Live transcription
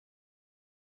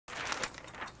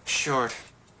Short.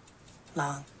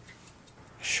 Long.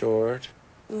 Short.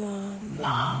 Long.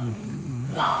 Long.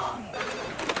 Long.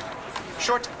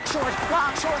 Short. Short.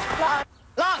 Long. Short. Long.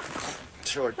 Long.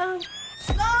 Short. Long.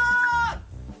 Long.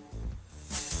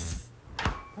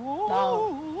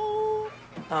 Long.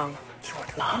 Long.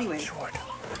 Short. Long. Anyway. Short.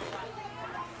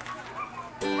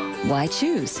 Why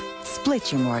choose?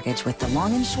 Split your mortgage with the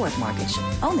long and short mortgage.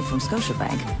 Only from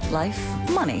Scotiabank. Life,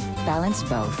 money, balance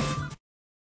both.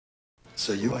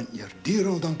 So you want your dear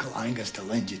old Uncle Angus to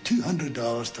lend you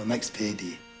 $200 till next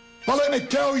payday? Well, let me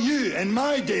tell you, in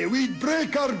my day, we'd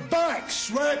break our backs,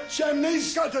 swept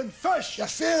chimneys, gutting fish, your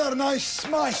father and I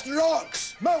smashed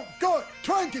rocks, milk goat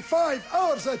 25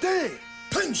 hours a day,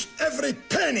 pinched every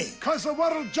penny, 'cause the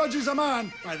world judges a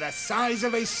man by the size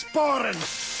of his sporran.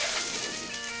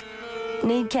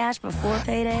 Need cash before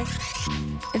payday?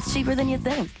 It's cheaper than you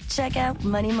think. Check out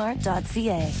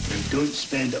moneymart.ca. Don't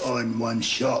spend it on one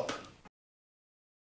shop.